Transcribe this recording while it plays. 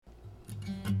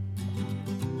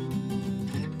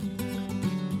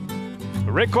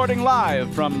Recording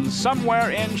live from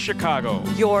somewhere in Chicago.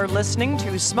 You're listening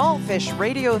to Small Fish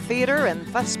Radio Theater and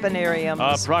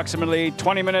Thespinariums. Approximately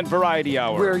 20-minute variety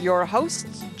hour. We're your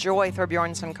hosts, Joy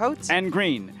Thorbjornson Coates. And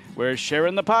Green. We're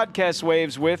sharing the podcast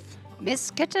waves with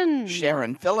Miss Kitten,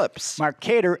 Sharon Phillips, Mark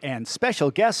Cater, and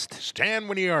special guest Stan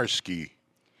Winiarski.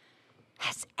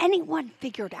 Has anyone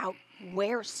figured out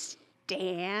where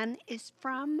Stan is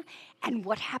from and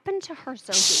what happened to her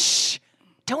Zoe? Shh!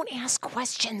 Don't ask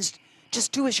questions.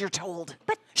 Just do as you're told.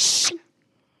 But shh.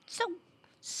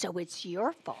 So it's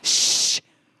your fault. Shh!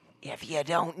 If you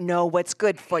don't know what's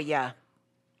good for you.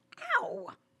 Ow.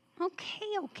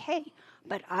 Okay.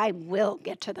 But I will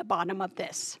get to the bottom of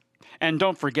this. And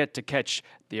don't forget to catch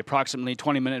the approximately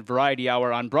 20-minute variety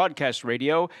hour on broadcast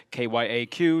radio,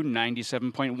 KYAQ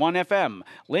 97.1 FM,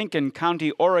 Lincoln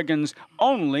County, Oregon's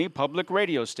only public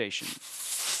radio station.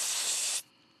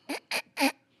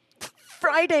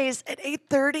 Fridays at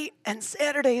 8:30 and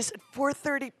Saturdays at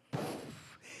 4:30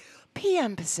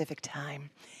 p.m. Pacific Time.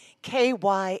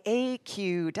 KYAQ.com.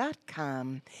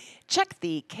 Check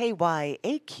the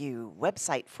KYAQ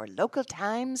website for local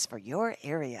times for your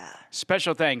area.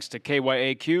 Special thanks to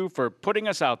KYAQ for putting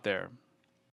us out there.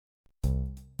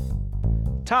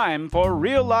 Time for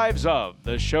Real Lives Of,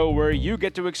 the show where you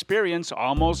get to experience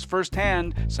almost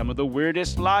firsthand some of the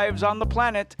weirdest lives on the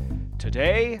planet.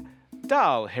 Today,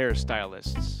 doll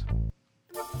hairstylists.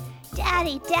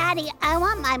 Daddy, I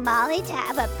want my Molly to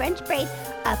have a French braid,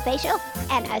 a facial,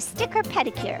 and a sticker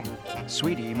pedicure.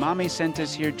 Sweetie, Mommy sent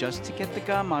us here just to get the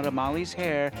gum out of Molly's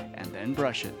hair and then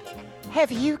brush it.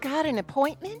 Have you got an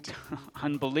appointment?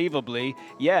 Unbelievably,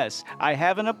 yes, I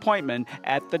have an appointment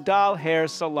at the Doll Hair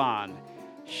Salon.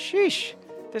 Sheesh,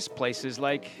 this place is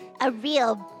like... A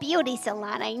real beauty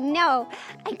salon, I know.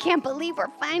 I can't believe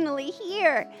we're finally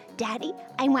here. Daddy,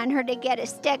 I want her to get a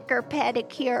sticker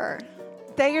pedicure.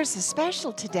 There's a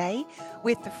special today.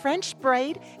 With the French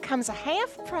braid comes a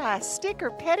half-price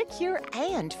sticker, pedicure,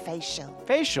 and facial.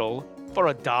 Facial? For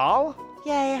a doll?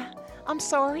 Yeah, I'm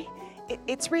sorry.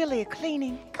 It's really a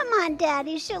cleaning. Come on,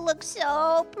 Daddy. She'll look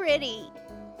so pretty.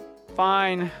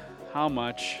 Fine. How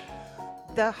much?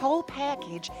 The whole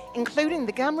package, including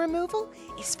the gum removal,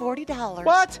 is $40.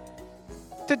 What?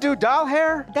 To do doll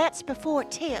hair? That's before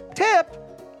tip. Tip?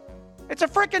 It's a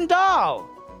frickin' doll.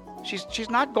 She's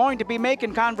not going to be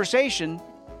making conversation.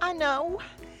 I know.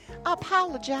 I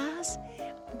apologize.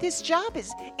 This job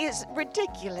is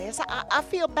ridiculous. I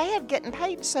feel bad getting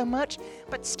paid so much,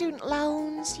 but student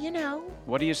loans, you know.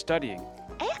 What are you studying?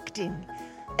 Acting.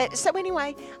 So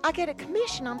anyway, I get a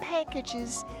commission on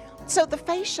packages. So the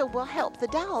facial will help the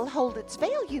doll hold its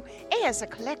value as a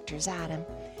collector's item.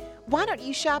 Why don't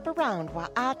you shop around while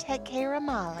I take care of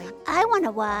Molly? I want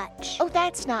to watch. Oh,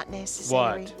 that's not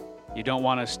necessary. What? You don't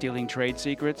want us stealing trade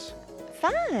secrets?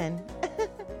 Fine.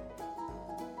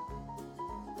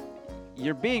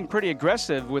 You're being pretty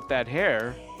aggressive with that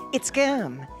hair. It's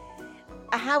gum.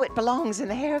 How it belongs in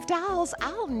the hair of dolls,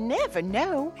 I'll never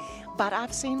know. But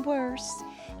I've seen worse.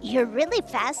 You're really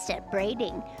fast at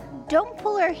braiding. Don't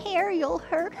pull her hair, you'll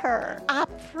hurt her. I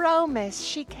promise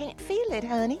she can't feel it,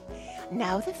 honey.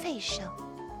 Now the facial.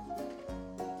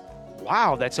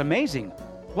 Wow, that's amazing.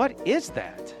 What is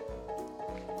that?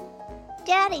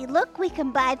 Daddy, look, we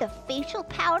can buy the facial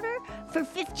powder for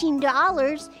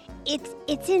 $15.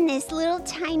 It's in this little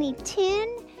tiny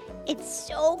tin. It's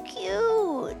so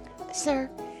cute. Sir,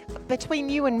 between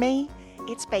you and me,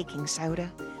 it's baking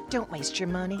soda. Don't waste your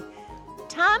money.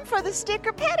 Time for the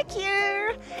sticker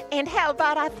pedicure. And how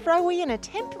about I throw in a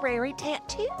temporary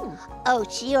tattoo? Oh,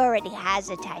 she already has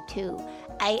a tattoo.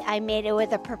 I made it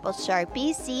with a purple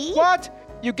Sharpie, see? What?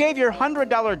 You gave your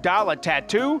 $100 doll a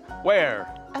tattoo?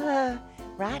 Where?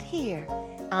 Right here,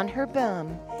 on her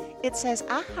bum. It says,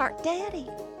 I heart Daddy.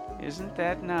 Isn't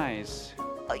that nice?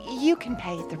 You can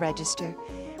pay at the register.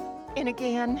 And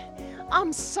again,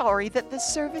 I'm sorry that this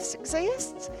service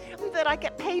exists, that I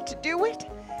get paid to do it.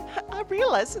 I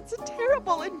realize it's a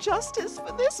terrible injustice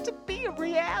for this to be a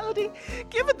reality,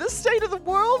 given the state of the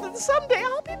world, and someday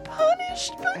I'll be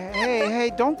punished. But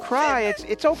Hey, don't cry.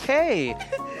 It's okay.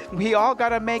 We all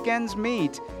gotta make ends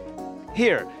meet.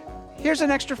 Here's an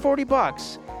extra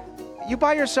 $40. You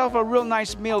buy yourself a real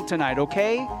nice meal tonight,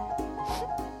 okay?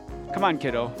 Come on,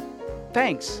 kiddo.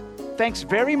 Thanks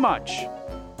very much.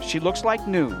 She looks like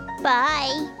new.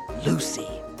 Bye. Lucy,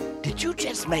 did you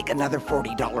just make another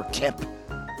 $40 tip?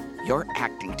 Your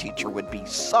acting teacher would be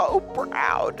so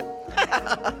proud.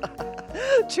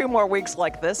 2 more weeks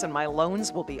like this and my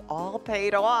loans will be all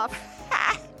paid off.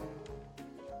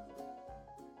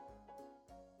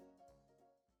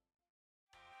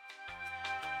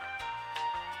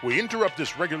 We interrupt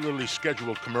this regularly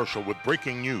scheduled commercial with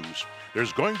breaking news.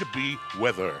 There's going to be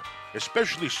weather,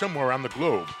 especially somewhere around the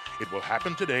globe. It will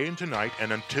happen today and tonight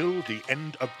and until the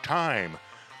end of time.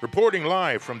 Reporting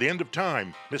live from the end of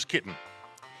time, Miss Kitten.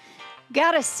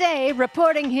 Gotta say,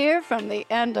 reporting here from the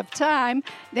end of time,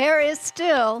 there is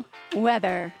still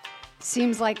weather.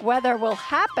 Seems like weather will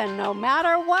happen no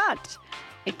matter what.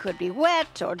 It could be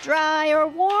wet or dry or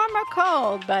warm or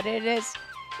cold, but it is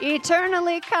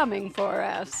eternally coming for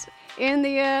us. In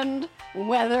the end,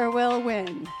 weather will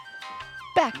win.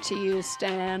 Back to you,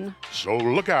 Stan. So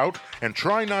look out and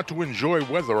try not to enjoy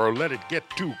weather or let it get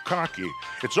too cocky.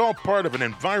 It's all part of an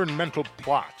environmental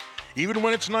plot. Even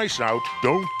when it's nice out,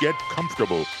 don't get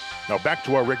comfortable. Now back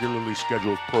to our regularly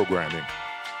scheduled programming.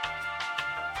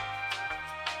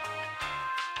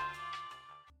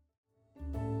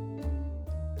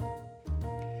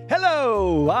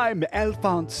 Hello, I'm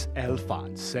Alphonse,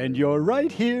 and you're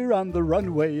right here on the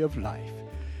runway of life.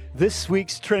 This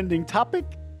week's trending topic,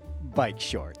 bike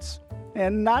shorts.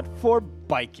 And not for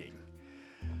biking.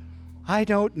 I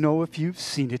don't know if you've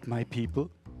seen it, my people,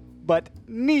 but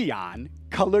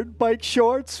neon-colored bike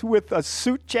shorts with a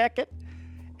suit jacket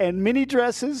and mini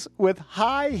dresses with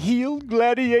high-heeled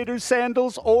gladiator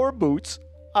sandals or boots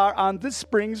are on this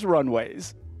spring's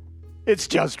runways. It's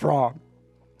just wrong.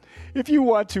 If you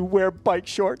want to wear bike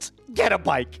shorts, get a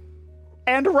bike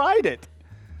and ride it.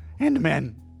 And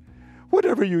men,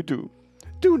 whatever you do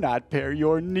not pair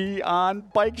your neon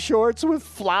bike shorts with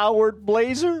flowered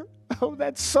blazer. Oh,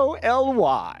 that's so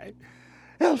LY.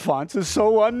 Alphonse is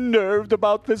so unnerved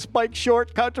about this bike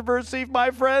short controversy,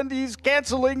 my friend, he's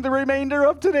canceling the remainder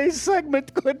of today's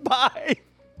segment. Goodbye.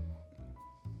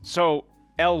 So,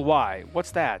 LY,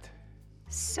 what's that?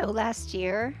 So last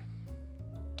year,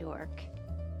 dork.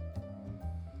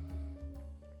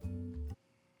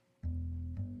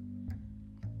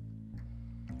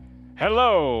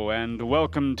 Hello, and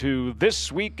welcome to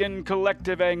This Week in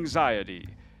Collective Anxiety.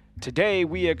 Today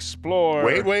we explore...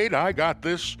 Wait, I got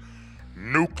this.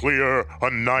 Nuclear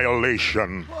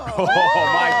annihilation. Oh,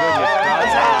 my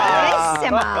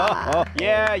goodness.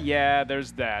 Bellissima. Yeah,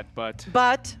 there's that, but...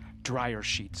 But Dryer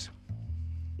sheets.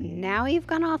 Now you've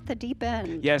gone off the deep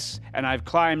end. Yes, and I've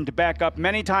climbed back up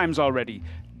many times already.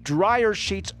 Dryer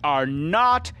sheets are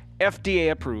not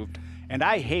FDA approved. And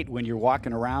I hate when you're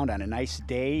walking around on a nice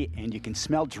day and you can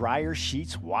smell dryer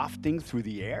sheets wafting through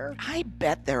the air. I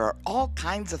bet there are all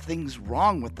kinds of things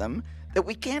wrong with them that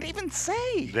we can't even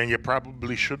say. Then you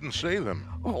probably shouldn't say them.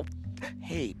 Oh,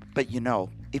 hey, but you know,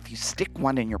 if you stick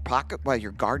one in your pocket while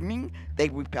you're gardening, they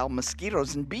repel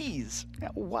mosquitoes and bees.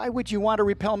 Why would you want to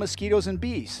repel mosquitoes and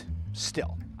bees?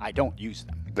 Still, I don't use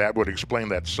them. That would explain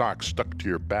that sock stuck to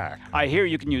your back. I hear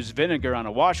you can use vinegar on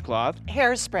a washcloth.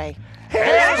 hairspray.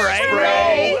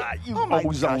 You Oh my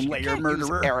ozone gosh, you layer can't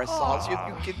murderer. use aerosols. You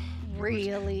can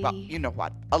Really? Well, you know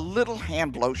what? A little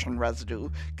hand lotion residue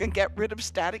can get rid of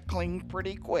static cling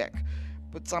pretty quick.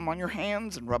 Put some on your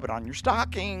hands and rub it on your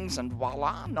stockings, and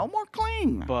voila, no more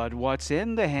cling. But what's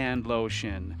in the hand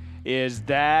lotion? Is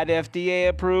that FDA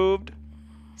approved?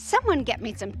 Someone get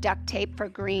me some duct tape for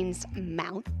Green's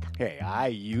mouth. Hey, I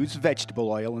use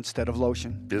vegetable oil instead of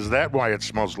lotion. Is that why it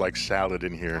smells like salad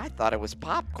in here? I thought it was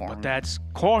popcorn. But that's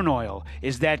corn oil.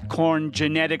 Is that corn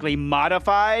genetically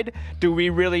modified? Do we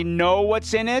really know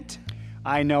what's in it?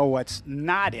 I know what's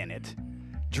not in it.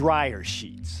 Dryer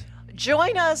sheets.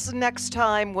 Join us next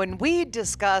time when we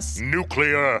discuss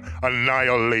Nuclear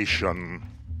annihilation.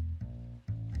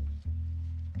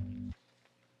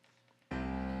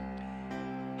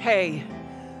 Hey,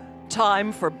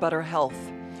 time for Better Health,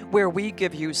 where we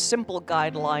give you simple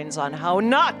guidelines on how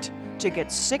not to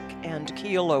get sick and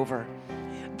keel over.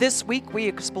 This week we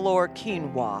explore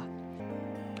quinoa,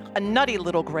 a nutty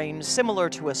little grain similar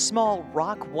to a small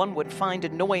rock one would find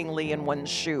annoyingly in one's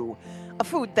shoe, a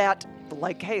food that,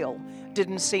 like hail,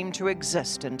 didn't seem to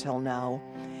exist until now.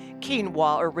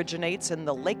 Quinoa originates in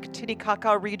the Lake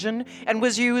Titicaca region and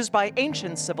was used by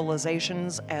ancient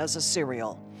civilizations as a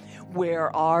cereal.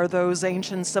 Where are those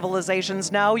ancient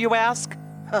civilizations now, you ask?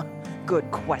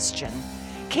 Good question.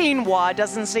 Quinoa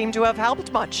doesn't seem to have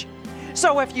helped much.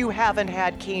 So if you haven't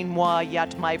had quinoa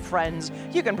yet, my friends,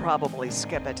 you can probably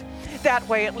skip it. That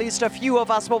way, at least a few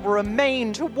of us will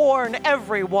remain to warn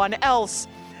everyone else.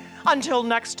 Until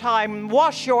next time,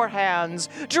 wash your hands,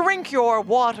 drink your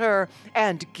water,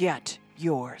 and get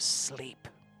your sleep.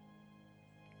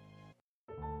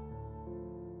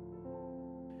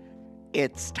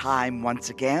 It's time once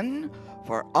again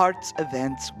for arts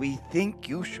events we think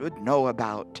you should know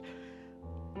about.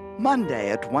 Monday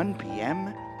at 1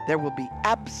 p.m., There will be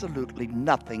absolutely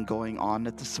nothing going on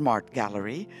at the Smart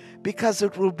Gallery because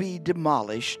it will be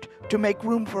demolished to make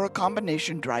room for a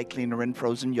combination dry cleaner and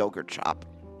frozen yogurt shop.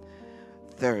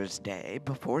 Thursday,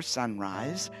 before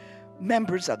sunrise,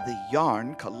 members of the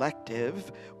Yarn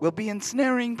Collective will be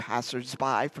ensnaring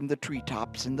passers-by from the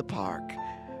treetops in the park.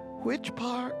 Which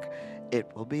park? It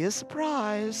will be a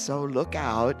surprise, so look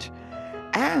out.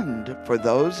 And for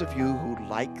those of you who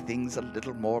like things a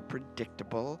little more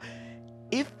predictable,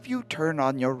 if you turn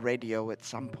on your radio at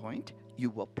some point, you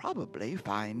will probably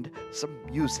find some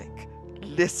music.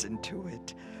 Listen to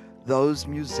it. Those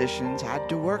musicians had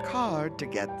to work hard to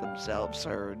get themselves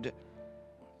heard.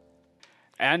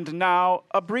 And now,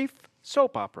 a brief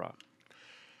soap opera.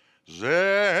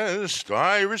 Zest,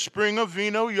 Irish Spring,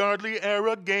 Aveeno, Yardley,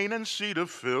 Era, Gain, and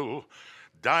Cetaphil.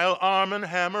 Dial, Arm &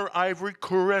 Hammer, Ivory,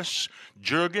 Caress,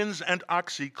 Jergens, and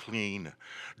OxyClean.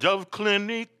 Dove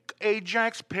Clinic,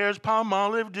 Ajax, Pears,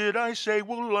 Palmolive, Did I Say,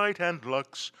 Woolite, and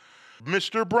Lux.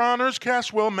 Mr. Bronner's,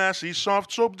 Caswell, Massey,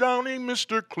 Soft Soap, Downy,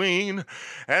 Mr. Clean.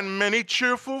 And many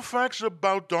cheerful facts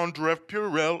about Dondref,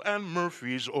 Purell, and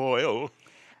Murphy's Oil.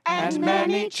 And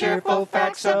many cheerful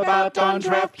facts about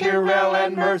Dondref, Purell,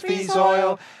 and Murphy's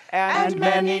Oil. And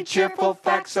many cheerful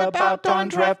facts about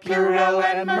Dondref, Purell,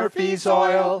 and Murphy's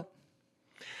Oil.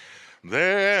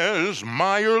 There's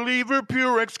Meyer, Lever,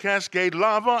 Purex, Cascade,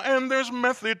 Lava, and there's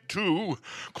Method too.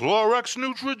 Clorox,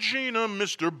 Neutrogena,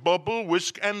 Mr. Bubble,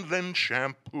 Whisk, and then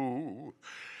shampoo.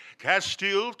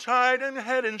 Castile, Tide, and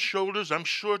Head and Shoulders, I'm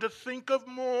sure to think of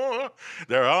more.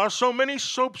 There are so many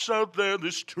soaps out there,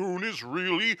 this tune is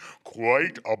really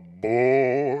quite a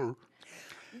bore.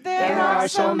 There are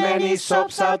so many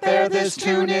soaps out there, this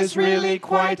tune is really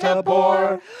quite a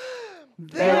bore.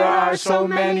 There are so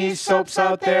many soaps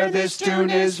out there, this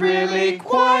tune is really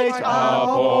quite a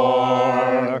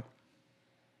bore.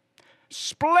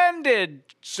 Splendid,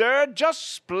 sir,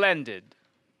 just splendid.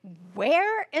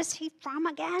 Where is he from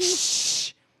again?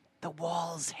 Shh! The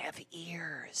walls have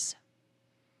ears.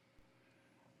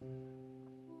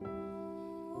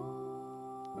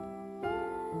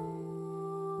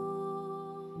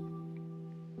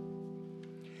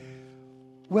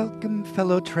 Welcome,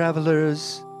 fellow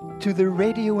travelers, to the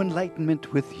Radio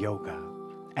Enlightenment with Yoga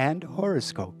and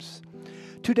Horoscopes.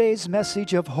 Today's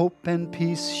message of hope and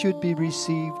peace should be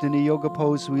received in a yoga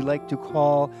pose we like to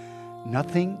call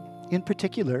nothing in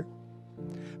particular.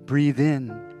 Breathe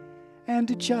in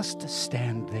and just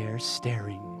stand there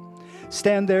staring.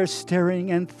 Stand there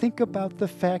staring and think about the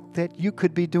fact that you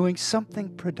could be doing something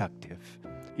productive.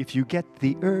 If you get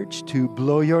the urge to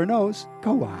blow your nose,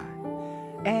 go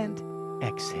on and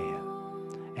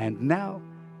exhale. And now,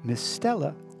 Miss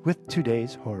Stella with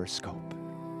today's horoscope.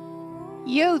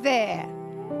 You there,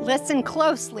 listen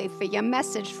closely for your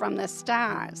message from the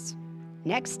stars.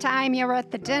 Next time you're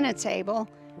at the dinner table,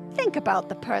 think about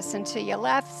the person to your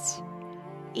left.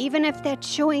 Even if they're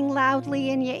chewing loudly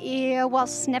in your ear while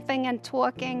sniffing and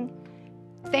talking,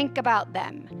 think about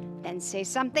them. Then say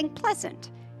something pleasant,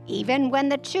 even when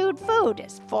the chewed food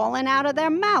is falling out of their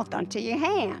mouth onto your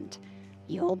hand.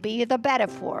 You'll be the better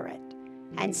for it.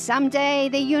 And someday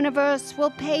the universe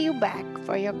will pay you back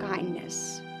for your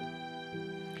kindness.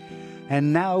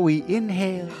 And now we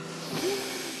inhale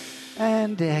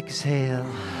and exhale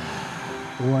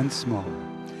once more.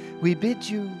 We bid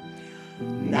you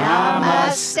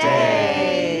Namaste.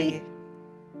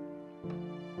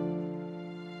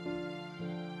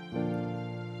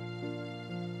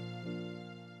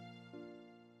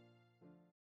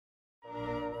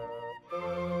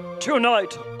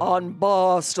 Tonight on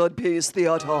Bastard Peace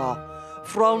Theatre,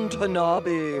 Fronton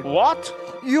Abbey. What?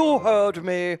 You heard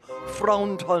me,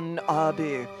 Fronton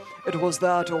Abbey. It was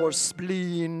that or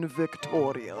Spleen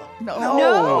Victoria.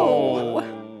 No.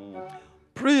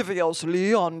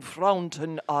 Previously on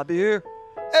Fronton Abbey.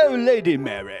 Oh, Lady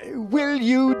Mary, will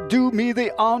you do me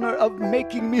the honor of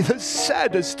making me the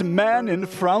saddest man in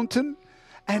Fronton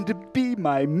and be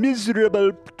my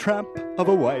miserable tramp of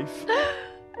a wife?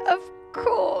 Of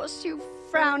course, you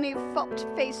frowny,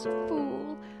 fault-faced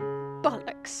fool.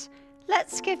 Bollocks.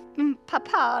 Let's give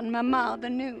Papa and Mama the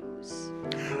news.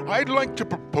 I'd like to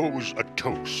propose a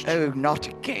toast. Oh, not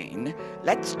again.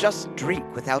 Let's just drink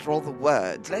without all the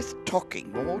words. Less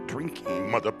talking, more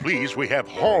drinking. Mother, please, we have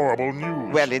horrible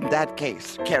news. Well, in that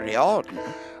case, carry on.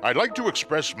 I'd like to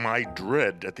express my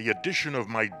dread at the addition of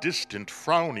my distant,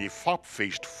 frowny,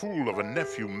 fop-faced fool of a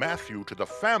nephew Matthew to the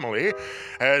family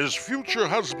as future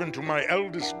husband to my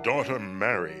eldest daughter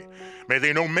Mary. May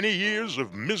they know many years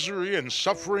of misery and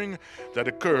suffering that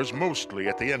occurs mostly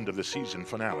at the end of the season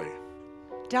finale.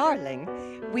 Darling,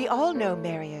 we all know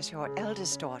Mary is your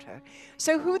eldest daughter,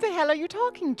 so who the hell are you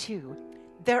talking to?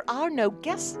 There are no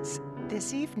guests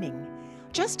this evening.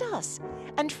 Just us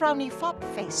and Frowny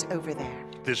Fopface over there.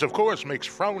 This, of course, makes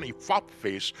Frowny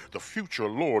Fopface the future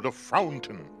Lord of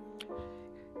Frownton.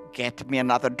 Get me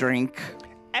another drink.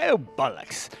 Oh,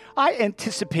 bollocks. I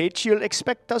anticipate you'll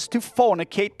expect us to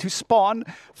fornicate to spawn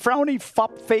frowny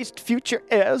fop-faced future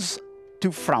heirs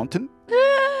to Frownton.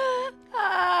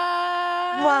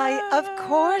 Why, of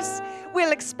course.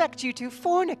 We'll expect you to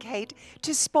fornicate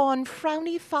to spawn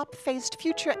frowny fop-faced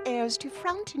future heirs to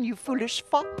Frownton, you foolish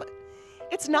fop.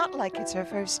 It's not like it's her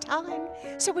first time,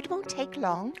 so it won't take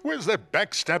long. Where's that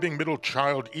backstabbing middle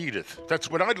child, Edith?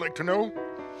 That's what I'd like to know.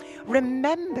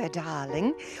 Remember,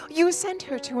 darling, you sent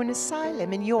her to an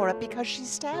asylum in Europe because she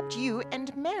stabbed you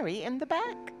and Mary in the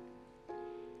back.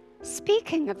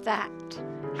 Speaking of that,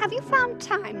 have you found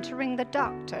time to ring the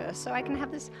doctor so I can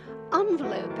have this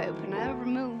envelope opener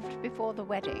removed before the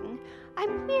wedding?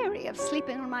 I'm weary of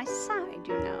sleeping on my side,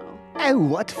 you know. Oh,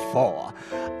 what for?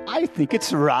 I think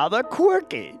it's rather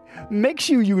quirky. Makes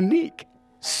you unique.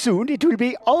 Soon it will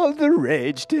be all the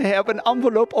rage to have an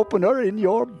envelope opener in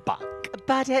your back.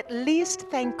 But at least,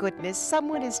 thank goodness,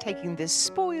 someone is taking this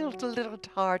spoiled little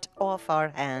tart off our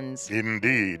hands.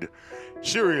 Indeed.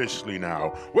 Seriously now,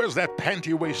 where's that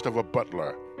panty waist of a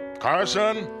butler?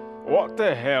 Carson? What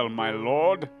the hell, my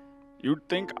lord? You'd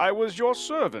think I was your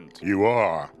servant. You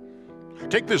are.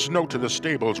 Take this note to the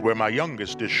stables where my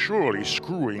youngest is surely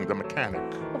screwing the mechanic.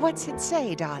 What's it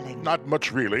say, darling? Not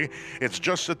much, really. It's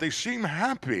just that they seem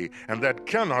happy, and that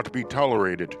cannot be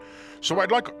tolerated. So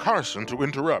I'd like Carson to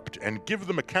interrupt and give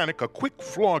the mechanic a quick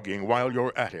flogging while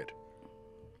you're at it.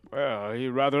 Well, he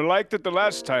rather liked it the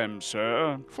last time,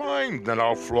 sir. Fine, then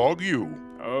I'll flog you.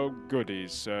 Oh, goody,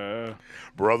 sir.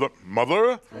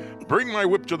 Mother, bring my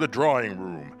whip to the drawing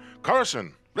room.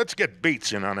 Carson, let's get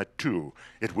Bates in on it, too.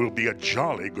 It will be a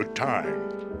jolly good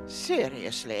time.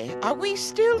 Seriously, are we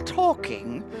still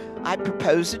talking? I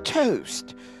propose a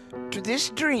toast to this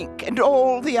drink and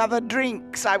all the other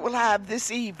drinks I will have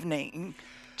this evening.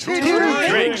 Two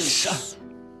drinks.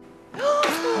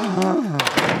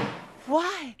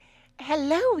 Why,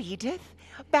 hello, Edith.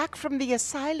 Back from the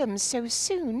asylum so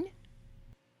soon?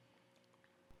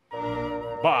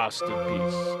 Bastard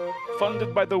Piece,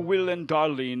 funded by the Will and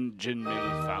Darlene Gin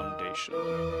Mill Foundation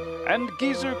and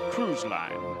Geezer Cruise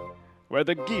Line, where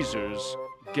the geezers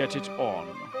get it on.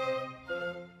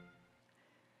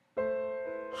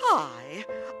 Hi,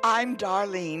 I'm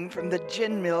Darlene from the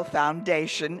Gin Mill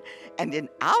Foundation, and in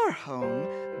our home,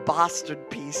 Bastard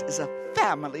Piece is a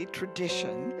family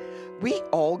tradition. We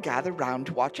all gather round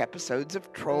to watch episodes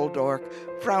of Trolldork,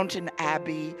 Frownton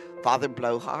Abbey, Father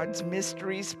Blowhard's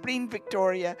Mystery, Spleen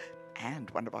Victoria,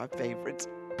 and one of our favorites,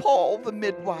 Paul the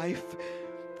Midwife.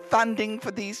 Funding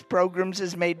for these programs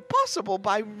is made possible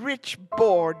by rich,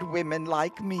 bored women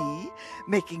like me,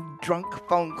 making drunk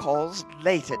phone calls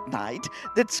late at night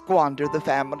that squander the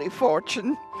family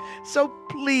fortune. So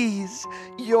please,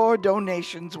 your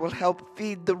donations will help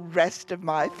feed the rest of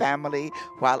my family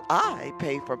while I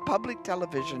pay for public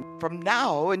television from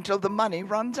now until the money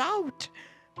runs out.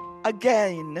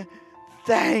 Again,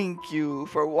 thank you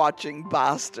for watching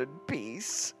Bastard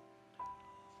Piece.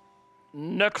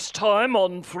 Next time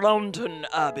on Frownton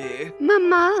Abbey.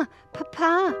 Mama,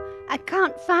 Papa, I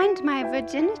can't find my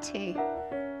virginity.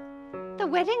 The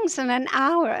wedding's in an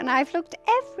hour and I've looked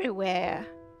everywhere.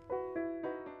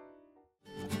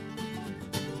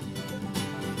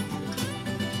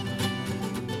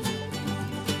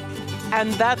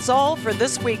 And that's all for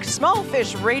this week's Small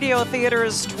Fish Radio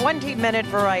Theater's 20-minute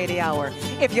variety hour.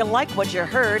 If you like what you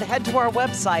heard, head to our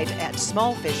website at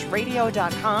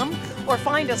smallfishradio.com or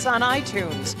find us on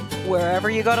iTunes. Wherever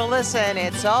you go to listen,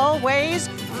 it's always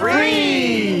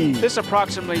free! This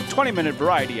approximately 20-minute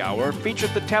variety hour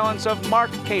featured the talents of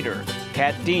Mark Cater,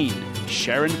 Kat Dean,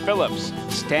 Sharon Phillips,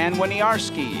 Stan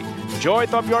Winiarski, Joy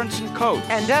Thorbjornsen-Coates,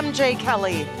 And MJ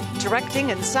Kelly.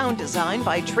 Directing and sound design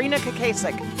by Trina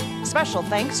Kakasik. Special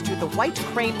thanks to the White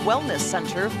Crane Wellness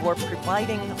Center for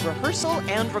providing rehearsal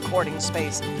and recording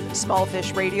space. Small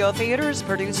Fish Radio Theater is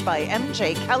produced by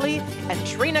MJ Kelly and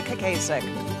Trina Kakasik.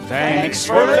 Thanks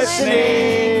for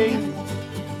listening.